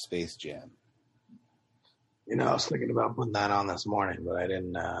to watch Space Jam. You know, I was thinking about putting that on this morning, but I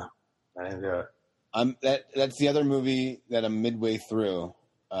didn't do it. That's the other movie that I'm midway through.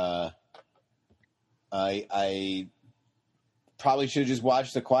 I probably should have just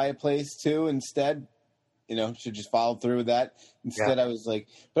watched A Quiet Place too instead. You know, should just follow through with that. Instead, I was like,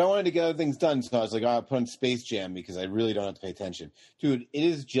 but I wanted to get other things done, so I was like, I'll put on Space Jam because I really don't have to pay attention. Dude, it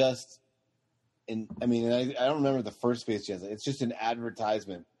is just, I don't remember the first Space Jam. It's just an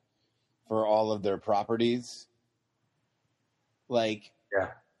advertisement for all of their properties. Like, Yeah.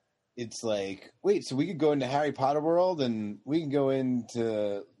 it's like, wait, so we could go into Harry Potter world, and we can go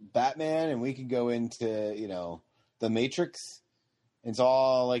into Batman, and we could go into, you know, the Matrix. It's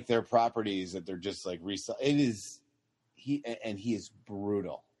all like their properties that they're just like It is he is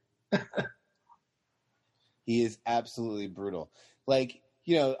brutal. He is absolutely brutal. Like,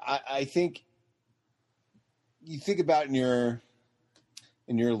 you know, I think you think about in your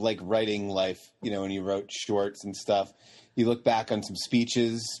like writing life, you know, when you wrote shorts and stuff, you look back on some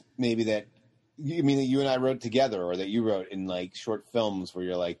speeches maybe that you and I wrote together, or that you wrote in like short films where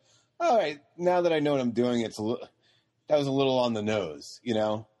you're like, all right, now that I know what I'm doing, that was a little on the nose, you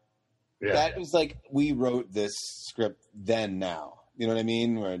know? Yeah. That was like, we wrote this script then now. You know what I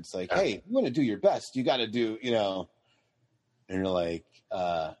mean? Where it's like, hey, if you want to do your best, you got to do, you know. And you're like,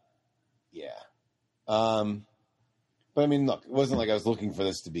 yeah. But I mean, look, it wasn't like I was looking for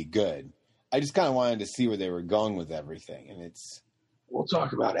this to be good. I just kind of wanted to see where they were going with everything. And it's... We'll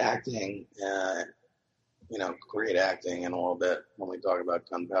talk about acting, you know, great acting in a little bit when we talk about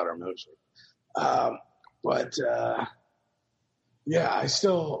Gunpowder Milkshake. But yeah,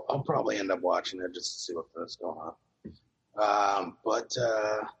 I'll probably end up watching it just to see what's going on. But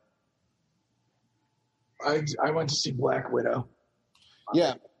I went to see Black Widow.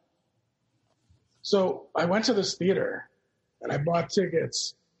 Yeah. So I went to this theater and I bought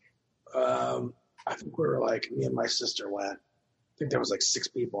tickets. I think we were like, me and my sister went. I think there was like 6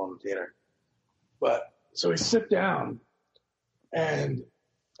 people in the theater. But so we sit down, and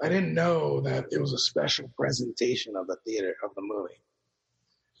I didn't know that it was a special presentation of the theater, of the movie.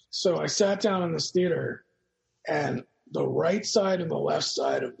 So I sat down in this theater, and the right side and the left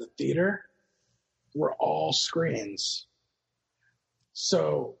side of the theater were all screens.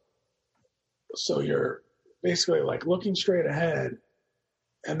 So you're basically like looking straight ahead,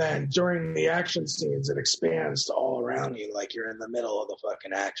 and then during the action scenes, it expands to all around you, like you're in the middle of the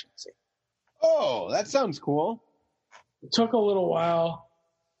fucking action scene. Oh, that sounds cool. It took a little while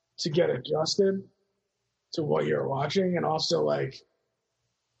to get adjusted to what you're watching, and also, like,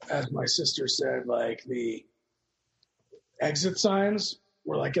 as my sister said, like the exit signs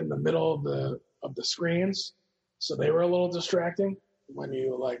were like in the middle of the screens, so they were a little distracting when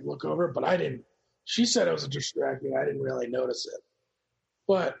you like look over. But I didn't. She said it was distracting. I didn't really notice it,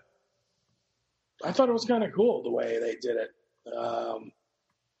 but I thought it was kind of cool the way they did it.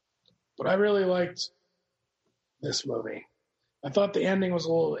 But I really liked this movie. I thought the ending was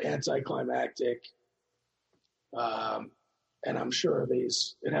a little anticlimactic. And I'm sure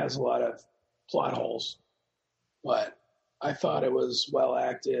it has a lot of plot holes, but I thought it was well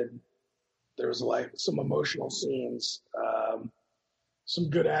acted. There was like some emotional scenes, some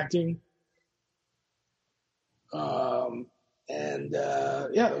good acting.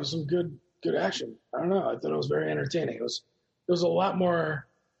 Yeah, there was some good action. I don't know. I thought it was very entertaining. It was a lot more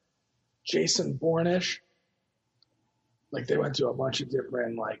Jason Bourne-ish. Like, they went to a bunch of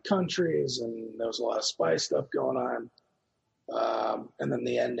different like countries, and there was a lot of spy stuff going on. And then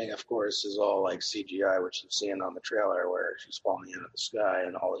the ending, of course, is all like CGI, which you've seen on the trailer, where she's falling out of the sky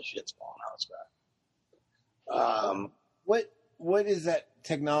and all this shit's falling out of the sky. What is that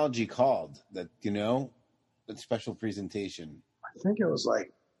technology called? That, you know, that special presentation? I think it was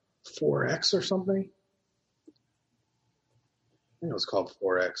like 4X or something. I think it was called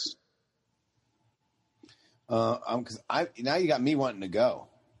 4X. Because now you got me wanting to go.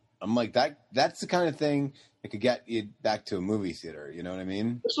 I'm like, that's the kind of thing that could get you back to a movie theater. You know what I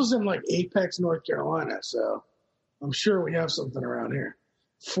mean? This was in like Apex, North Carolina, so I'm sure we have something around here.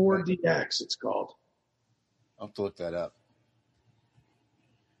 4DX, it's called. I'll have to look that up.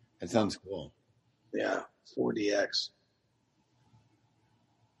 That sounds cool. Yeah, 4DX.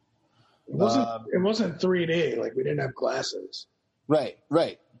 It wasn't 3D. Like, we didn't have glasses. Right.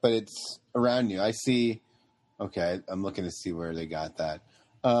 But it's around you. I see. Okay, I'm looking to see where they got that.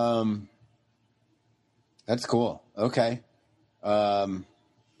 That's cool. Okay. Yeah,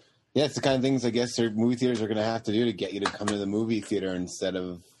 it's the kind of things I guess movie theaters are going to have to do to get you to come to the movie theater instead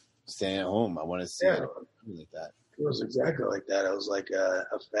of staying at home. I want to see it like that. It was exactly like that. It was like a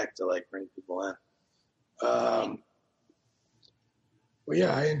effect to like bring people in. But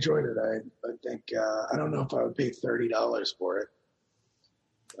yeah, I enjoyed it. I think I don't know if I would pay $30 for it.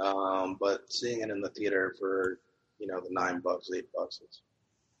 But seeing it in the theater for, you know, the $9, $8, it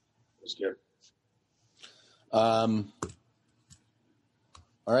was good. All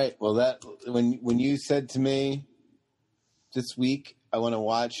right. Well, that when you said to me this week, I want to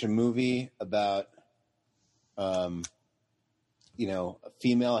watch a movie about, you know, a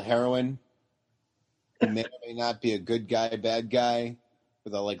female heroine who may or may not be a good guy, bad guy,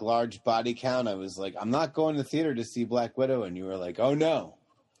 with a like large body count, I was like, I'm not going to the theater to see Black Widow, and you were like, oh no,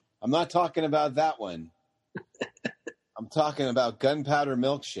 I'm not talking about that one. I'm talking about Gunpowder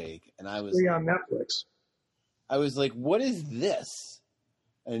Milkshake, and I was on Netflix. I was like, what is this?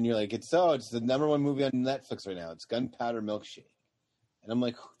 And you're like, it's the number one movie on Netflix right now. It's Gunpowder Milkshake, and I'm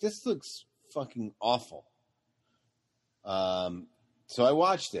like, this looks fucking awful. So I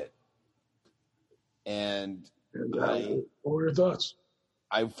watched it, and what were your thoughts?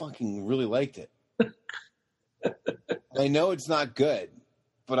 I fucking really liked it. I know it's not good,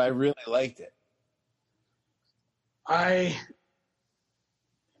 but I really liked it.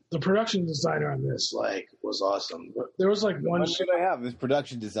 The production designer on this was awesome. But there was one shot I have this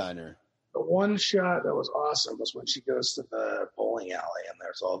production designer. The one shot that was awesome was when she goes to the bowling alley and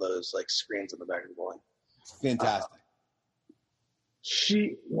there's all those screens in the back of the bowling. It's fantastic.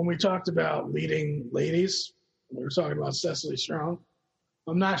 When we talked about leading ladies, we were talking about Cecily Strong.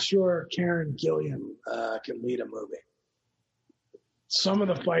 I'm not sure Karen Gilliam can lead a movie. Some of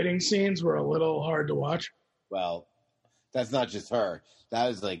the fighting scenes were a little hard to watch. Well, that's not just her. That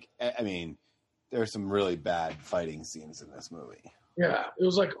was there are some really bad fighting scenes in this movie. Yeah, it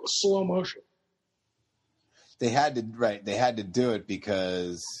was like slow motion. They had to do it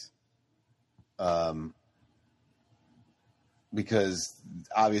because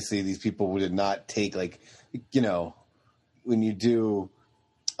obviously these people would not take when you do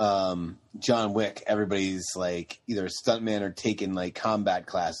John Wick, everybody's either a stuntman or taking combat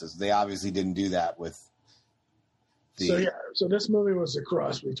classes. They obviously didn't do that with So this movie was a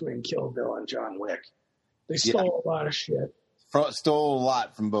cross between Kill Bill and John Wick. They stole a lot of shit. Stole a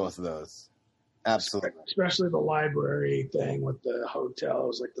lot from both of those. Absolutely. Especially the library thing with the hotel. It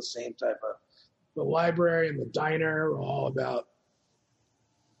was the same type of... The library and the diner were all about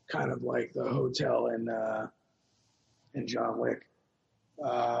kind of like the hotel in John Wick.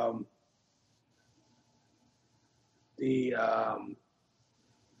 It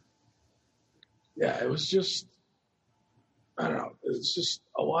was just... I don't know. It was just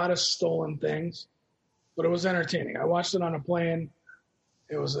a lot of stolen things, but it was entertaining. I watched it on a plane.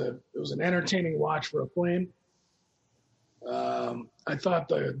 It was an entertaining watch for a plane. I thought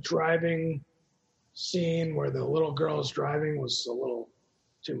the driving scene where the little girl is driving was a little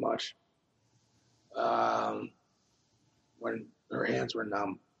too much. When her hands were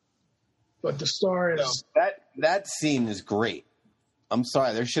numb. But the star is... That scene is great. I'm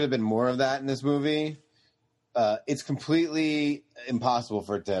sorry. There should have been more of that in this movie. It's completely impossible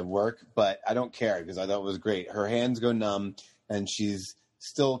for it to work, but I don't care because I thought it was great. Her hands go numb, and she's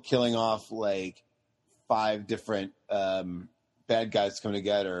still killing off 5 different bad guys coming to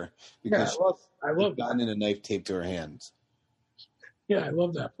get her because I love gun and a knife taped to her hands. Yeah, I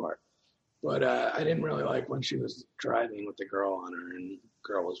love that part. But I didn't really like when she was driving with the girl on her, and the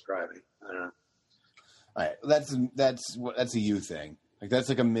girl was driving. I don't know. All right, that's a you thing. That's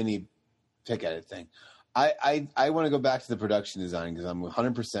a mini pick at it thing. I want to go back to the production design because I'm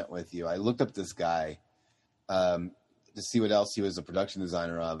 100% with you. I looked up this guy to see what else he was a production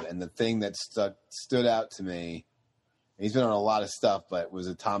designer of, and the thing that stood out to me, and he's been on a lot of stuff, but was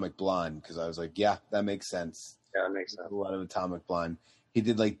Atomic Blonde because I was like, yeah, that makes sense. Yeah, that makes sense. A lot of Atomic Blonde. He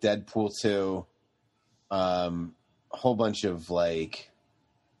did Deadpool 2, a whole bunch of he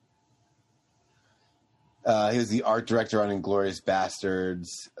was the art director on Inglourious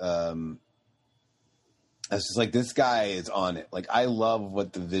Bastards. It's just this guy is on it. I love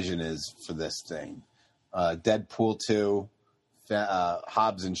what the vision is for this thing. Deadpool 2,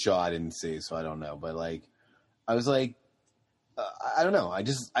 Hobbs and Shaw I didn't see, so I don't know. But I was I don't know. I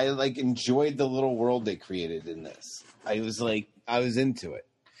enjoyed the little world they created in this. I was into it.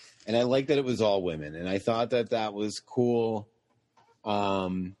 And I liked that it was all women. And I thought that was cool.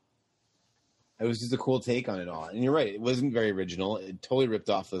 It was just a cool take on it all. And you're right. It wasn't very original. It totally ripped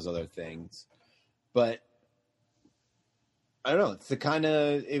off those other things. But I don't know. It's the kind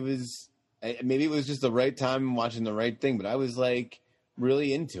of, maybe it was just the right time watching the right thing, but I was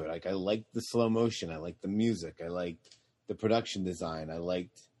really into it. I liked the slow motion. I liked the music. I liked the production design. I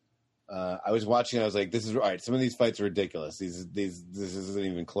was watching it. I was like, this is all right. Some of these fights are ridiculous. This isn't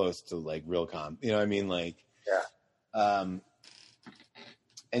even close to real You know what I mean? Yeah.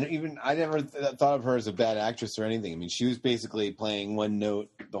 And even I never thought of her as a bad actress or anything. I mean, she was basically playing one note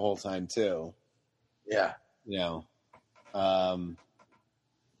the whole time too. Yeah. But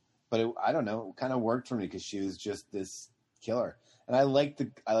I don't know. It kind of worked for me because she was just this killer. And I liked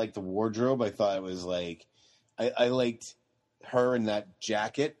the wardrobe. I thought it was I liked her in that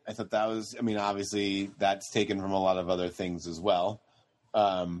jacket. I thought that was. I mean, obviously that's taken from a lot of other things as well.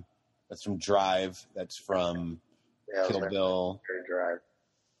 That's from Drive. That's from Kill Bill.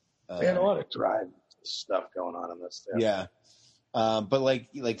 They had a lot of drive stuff going on in this. Too. Yeah. But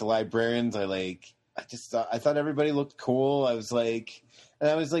like the librarians, I thought everybody looked cool. I was like,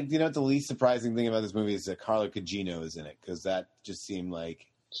 what the least surprising thing about this movie is that Carla Gugino is in it, because that just seemed like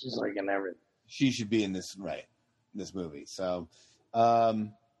she's like in everything. She should be in this movie. So,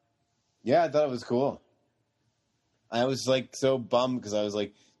 yeah, I thought it was cool. I was like so bummed because I was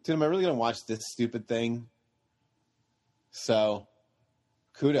like, dude, am I really gonna watch this stupid thing? So,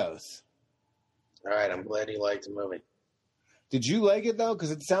 kudos. All right, I'm glad you liked the movie. Did you like it though?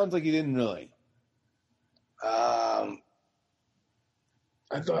 Because it sounds like you didn't really.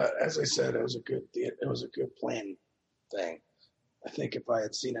 I thought, as I said, it was a good planned thing. I think if I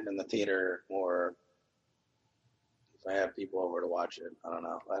had seen it in the theater, or if I had people over to watch it, I don't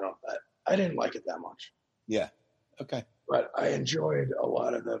know. I didn't like it that much. Yeah. Okay. But I enjoyed a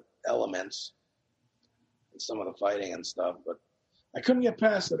lot of the elements and some of the fighting and stuff. But I couldn't get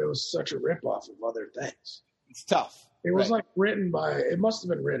past that it was such a ripoff of other things. It's tough. It was like it must have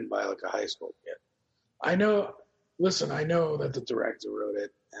been written by like a high school kid. I know that the director wrote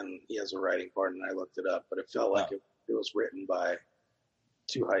it and he has a writing part, and I looked it up, but it felt like it was written by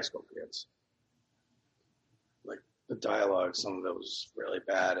two high school kids. Like the dialogue, some of it was really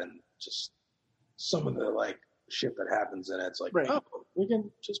bad, and just some of the like shit that happens in it. It's like, oh, we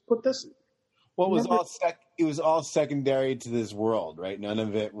can just put this in. Well, it was all secondary to this world, right? None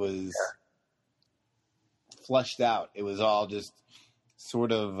of it was fleshed out. It was all just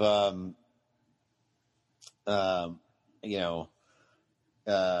sort of,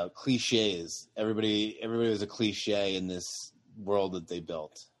 cliches. Everybody was a cliche in this world that they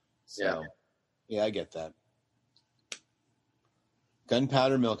built. So, yeah, I get that.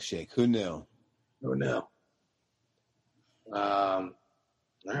 Gunpowder Milkshake. Who knew? Who knew? All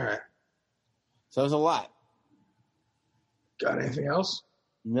right. So that was a lot. Got anything else?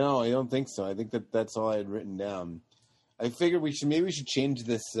 No, I don't think so. I think that's all I had written down. I figured we should change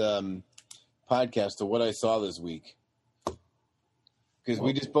this podcast to what I saw this week, because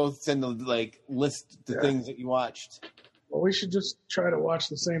we just both tend to like list the things that you watched. Well, we should just try to watch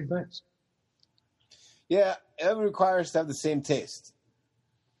the same things. Yeah, it would require us to have the same taste.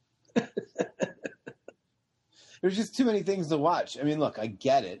 There's just too many things to watch. I mean, look, I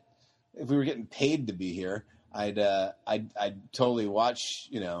get it. If we were getting paid to be here, I'd totally watch.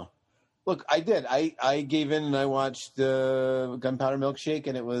 Look, I did. I gave in and I watched Gunpowder Milkshake,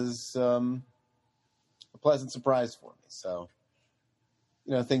 and it was a pleasant surprise for me. So,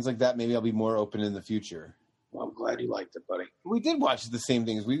 things like that. Maybe I'll be more open in the future. Well, I'm glad you liked it, buddy. We did watch the same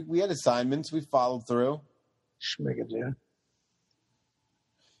things. We had assignments. We followed through.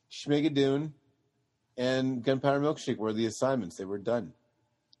 Shmigadoon and Gunpowder Milkshake were the assignments. They were done.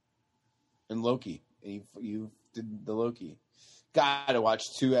 And Loki. And you did the Loki. God, to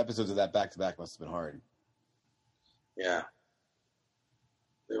watch 2 episodes of that back to back must have been hard. Yeah.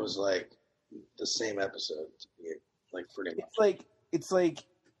 It was like the same episode, like pretty much. It's like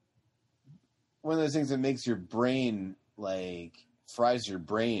one of those things that makes your brain, like, fries your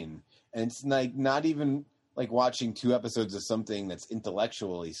brain. And it's like not even like watching 2 episodes of something that's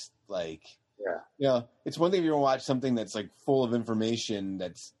intellectually like, it's one thing if you watch something that's like full of information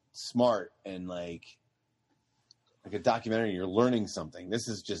that's smart and like a documentary, you're learning something. This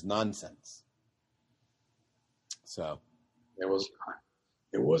is just nonsense. So it was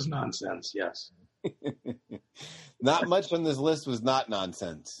nonsense. Yes. Not much on this list was not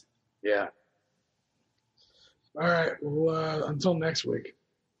nonsense. Yeah. All right. Well, until next week.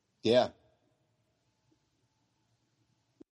 Yeah.